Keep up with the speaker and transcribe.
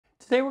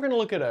Today we're going to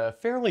look at a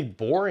fairly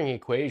boring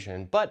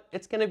equation, but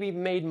it's going to be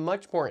made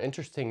much more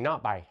interesting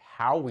not by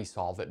how we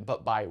solve it,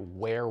 but by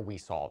where we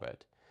solve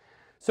it.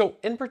 So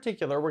in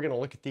particular, we're going to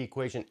look at the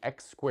equation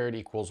x squared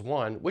equals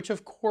 1, which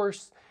of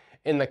course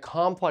in the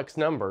complex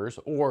numbers,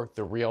 or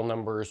the real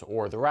numbers,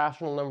 or the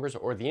rational numbers,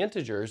 or the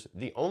integers,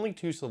 the only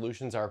two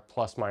solutions are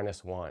plus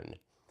minus 1.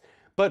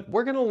 But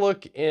we're going to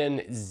look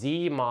in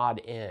z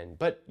mod n.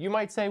 But you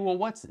might say, well,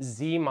 what's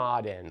z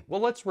mod n? Well,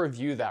 let's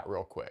review that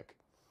real quick.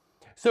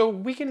 So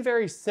we can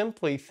very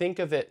simply think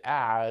of it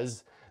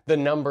as the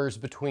numbers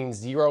between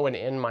 0 and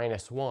n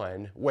minus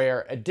 1,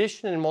 where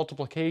addition and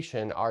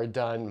multiplication are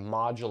done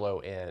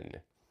modulo n.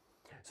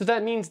 So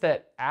that means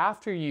that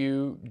after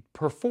you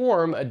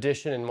perform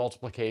addition and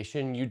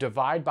multiplication, you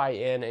divide by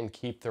n and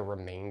keep the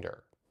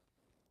remainder.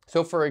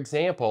 So for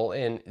example,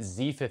 in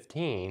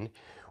z15,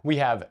 we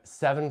have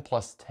 7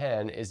 plus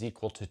 10 is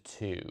equal to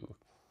 2.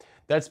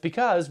 That's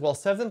because, well,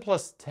 7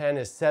 plus 10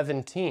 is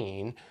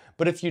 17,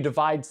 but if you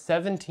divide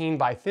 17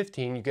 by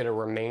 15, you get a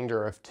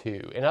remainder of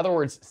 2. In other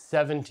words,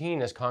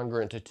 17 is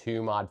congruent to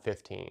 2 mod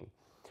 15.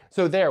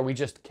 So there, we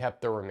just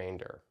kept the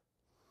remainder.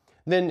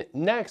 Then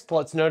next,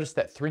 let's notice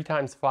that 3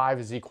 times 5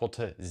 is equal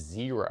to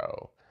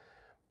 0.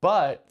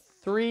 But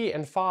 3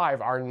 and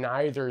 5 are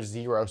neither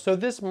 0, so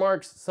this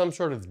marks some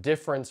sort of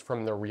difference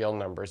from the real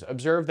numbers.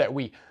 Observe that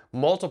we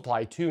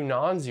multiply two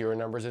non-zero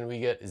numbers and we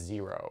get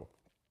 0.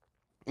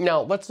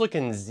 Now let's look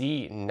in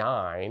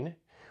Z9.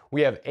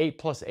 We have 8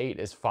 plus 8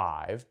 is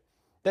 5.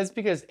 That's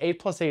because 8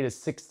 plus 8 is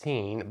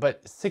 16,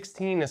 but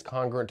 16 is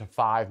congruent to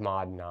 5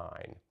 mod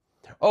 9.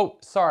 Oh,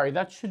 sorry,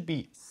 that should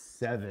be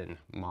 7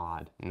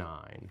 mod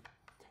 9.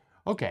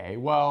 Okay,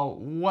 well,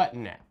 what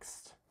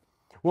next?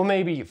 Well,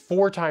 maybe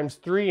 4 times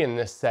 3 in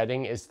this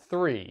setting is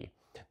 3.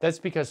 That's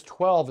because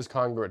 12 is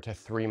congruent to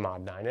 3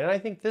 mod 9. And I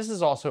think this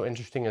is also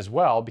interesting as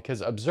well,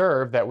 because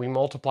observe that we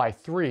multiply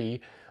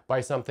 3 by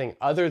something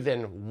other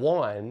than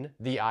 1,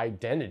 the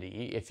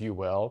identity, if you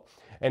will,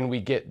 and we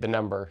get the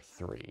number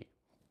 3.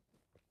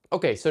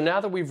 Okay, so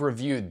now that we've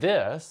reviewed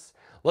this,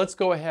 let's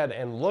go ahead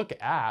and look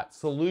at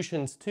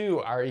solutions to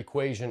our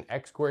equation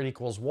x squared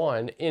equals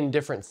 1 in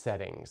different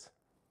settings.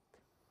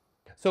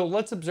 So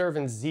let's observe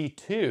in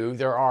Z2,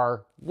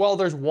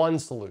 there's one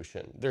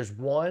solution. There's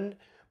 1,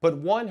 but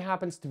 1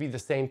 happens to be the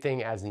same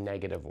thing as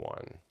negative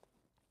 1.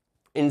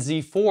 In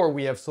Z4,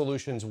 we have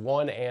solutions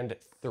 1 and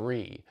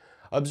 3.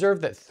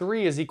 Observe that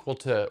 3 is equal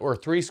to, or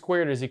 3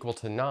 squared is equal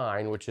to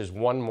 9, which is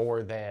 1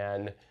 more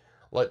than,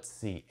 let's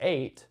see,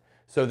 8.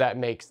 So that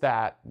makes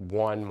that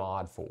 1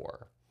 mod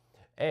 4.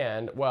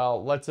 And,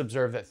 well, let's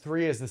observe that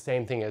 3 is the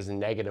same thing as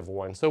negative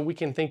 1. So we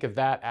can think of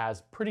that as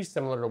pretty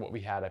similar to what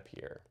we had up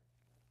here.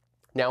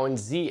 Now in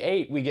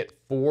Z8, we get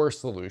 4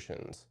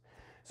 solutions.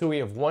 So we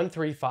have 1,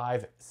 3,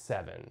 5,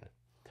 7.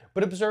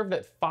 But observe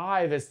that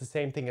 5 is the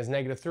same thing as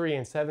negative 3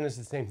 and 7 is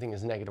the same thing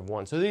as negative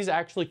 1. So these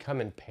actually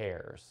come in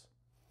pairs.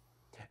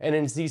 And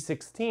in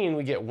Z16,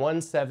 we get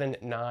 1, 7,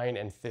 9,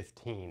 and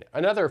 15.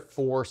 Another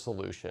 4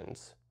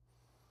 solutions.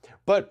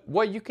 But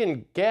what you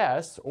can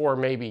guess, or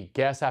maybe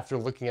guess after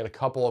looking at a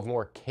couple of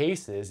more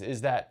cases,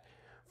 is that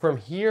from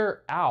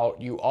here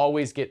out, you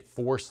always get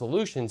 4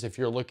 solutions if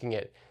you're looking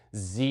at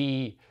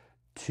Z2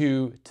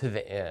 to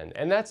the n.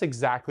 And that's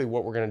exactly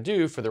what we're going to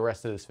do for the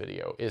rest of this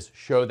video, is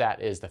show that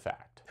is the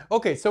fact.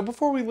 Okay, so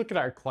before we look at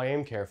our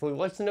claim carefully,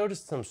 let's notice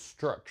some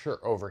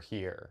structure over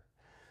here.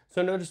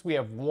 So notice we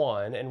have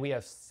 1 and we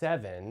have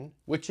 7,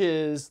 which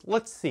is,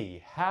 let's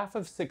see, half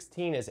of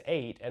 16 is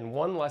 8 and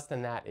 1 less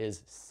than that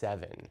is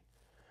 7.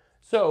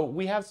 So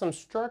we have some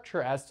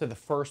structure as to the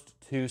first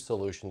 2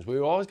 solutions.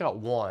 We've always got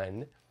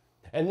 1,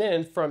 and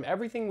then from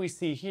everything we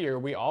see here,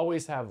 we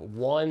always have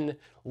 1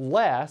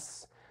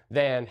 less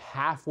than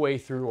halfway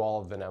through all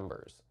of the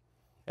numbers.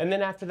 And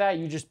then after that,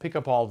 you just pick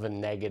up all the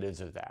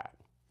negatives of that.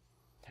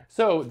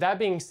 So that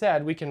being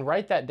said, we can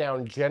write that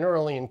down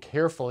generally and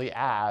carefully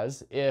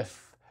as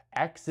if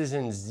x is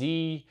in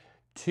z2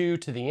 to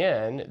the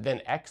n,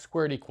 then x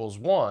squared equals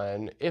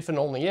 1, if and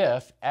only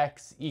if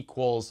x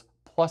equals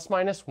plus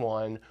minus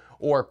 1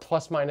 or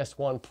plus minus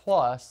 1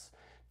 plus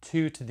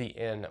 2 to the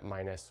n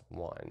minus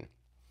 1.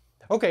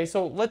 Okay,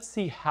 so let's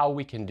see how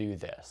we can do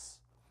this.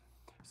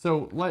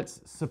 So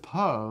let's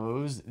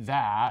suppose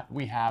that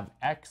we have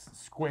x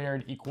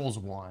squared equals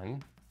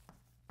 1,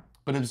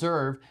 but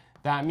observe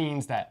that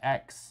means that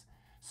x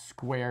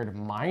squared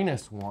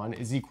minus 1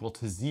 is equal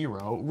to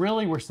 0.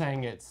 Really, we're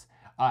saying it's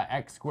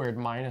x squared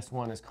minus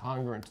 1 is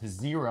congruent to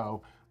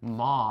 0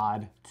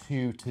 mod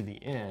 2 to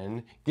the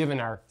n,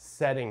 given our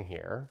setting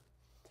here.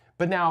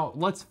 But now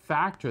let's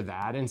factor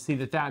that and see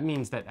that that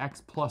means that x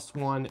plus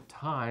 1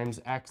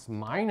 times x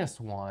minus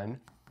 1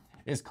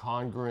 is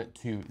congruent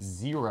to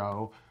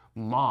 0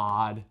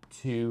 mod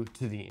 2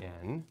 to the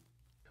n.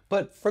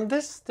 But from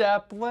this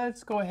step,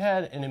 let's go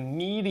ahead and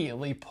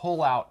immediately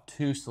pull out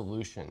 2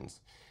 solutions.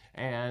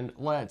 And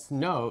let's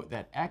note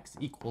that x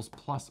equals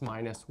plus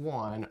minus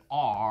 1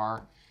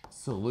 are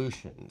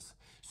solutions.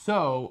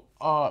 So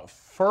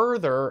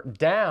further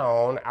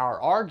down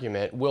our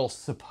argument, we'll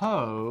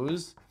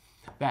suppose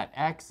that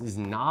x is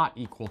not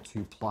equal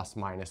to plus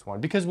minus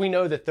 1 because we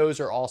know that those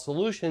are all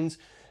solutions,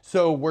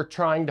 so we're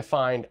trying to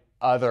find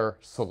other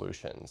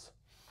solutions.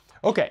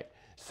 Okay,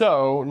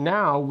 so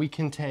now we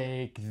can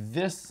take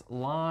this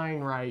line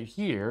right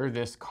here,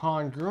 this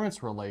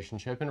congruence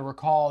relationship, and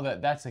recall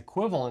that that's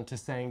equivalent to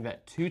saying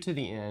that 2 to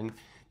the n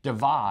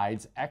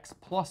divides x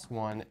plus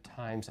 1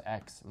 times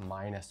x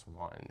minus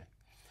 1.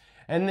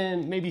 And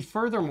then maybe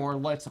furthermore,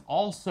 let's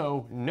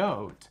also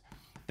note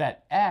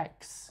that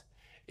x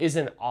is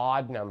an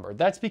odd number.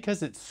 That's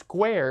because it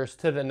squares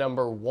to the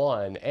number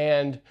 1.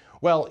 And,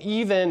 well,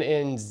 even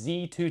in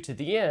z2 to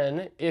the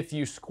n, if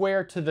you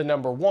square to the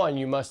number 1,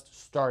 you must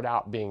start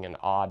out being an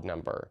odd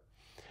number.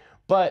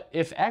 But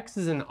if x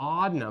is an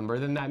odd number,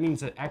 then that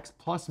means that x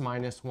plus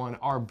minus 1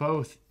 are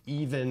both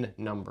even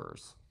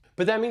numbers.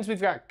 But that means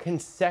we've got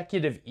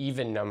consecutive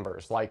even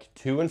numbers like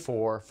 2 and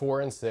 4,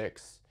 4 and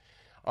 6,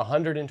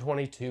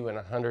 122 and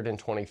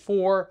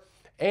 124.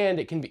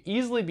 And it can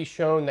easily be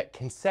shown that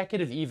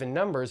consecutive even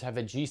numbers have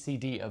a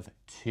GCD of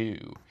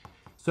 2.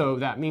 So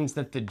that means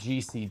that the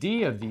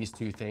GCD of these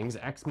two things,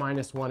 x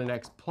minus 1 and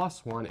x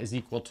plus 1, is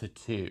equal to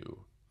 2.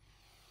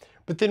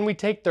 But then we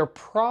take their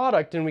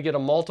product and we get a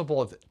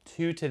multiple of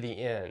 2 to the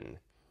n.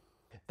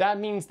 That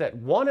means that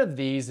one of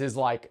these is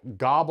like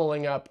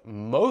gobbling up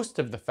most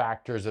of the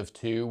factors of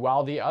 2,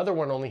 while the other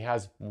one only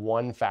has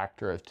one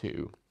factor of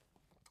 2.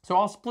 So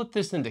I'll split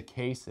this into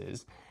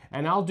cases.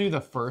 And I'll do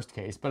the first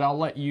case, but I'll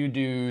let you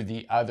do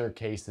the other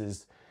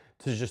cases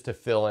to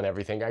fill in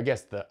everything. I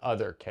guess the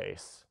other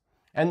case.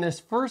 And this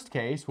first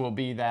case will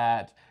be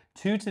that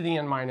 2 to the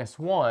n minus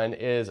 1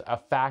 is a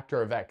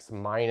factor of x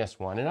minus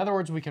 1. In other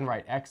words, we can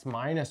write x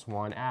minus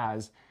 1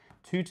 as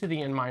 2 to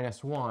the n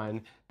minus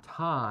 1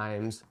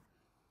 times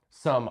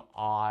some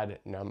odd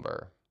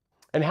number.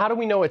 And how do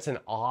we know it's an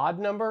odd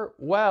number?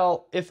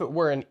 Well, if it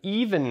were an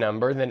even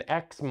number, then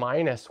x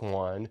minus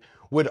 1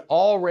 would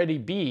already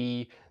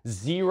be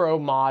 0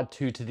 mod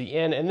 2 to the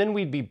n, and then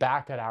we'd be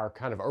back at our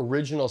kind of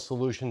original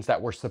solutions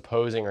that we're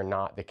supposing are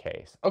not the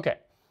case. Okay,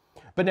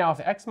 but now if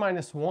x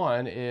minus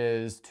 1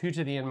 is 2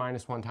 to the n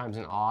minus 1 times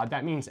an odd,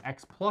 that means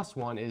x plus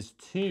 1 is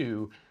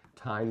 2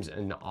 times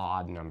an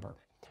odd number.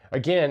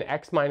 Again,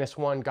 x minus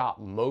 1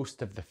 got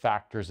most of the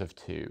factors of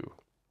 2.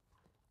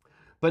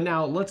 But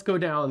now let's go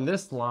down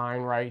this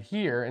line right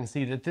here and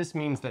see that this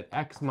means that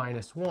x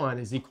minus 1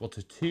 is equal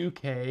to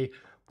 2k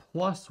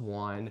plus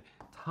 1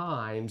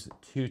 times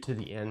 2 to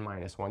the n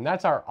minus 1.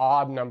 That's our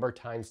odd number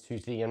times 2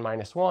 to the n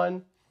minus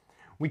 1.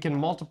 We can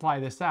multiply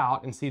this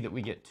out and see that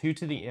we get 2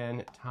 to the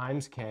n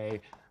times k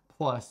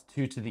plus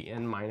 2 to the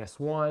n minus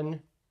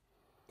 1.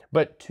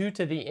 But 2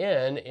 to the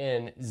n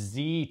in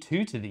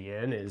z2 to the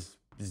n is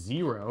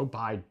 0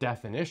 by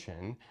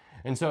definition.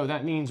 And so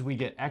that means we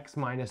get x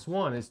minus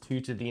 1 is 2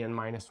 to the n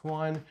minus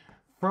 1,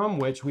 from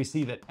which we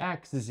see that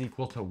x is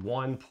equal to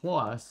 1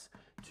 plus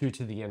 2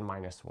 to the n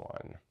minus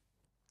 1.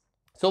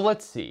 So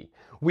let's see.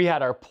 We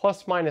had our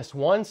plus minus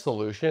 1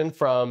 solution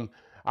from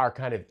our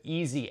kind of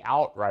easy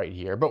out right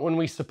here. But when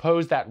we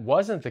suppose that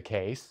wasn't the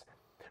case,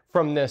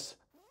 from this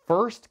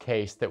first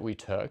case that we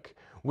took,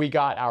 we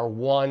got our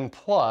 1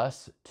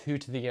 plus 2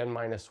 to the n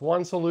minus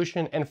 1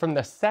 solution. And from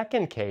the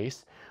second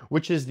case,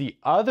 which is the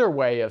other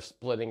way of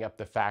splitting up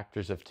the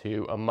factors of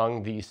 2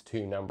 among these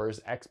two numbers,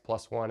 x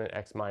plus 1 and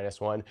x minus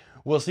 1,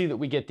 we'll see that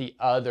we get the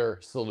other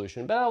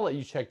solution. But I'll let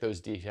you check those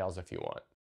details if you want.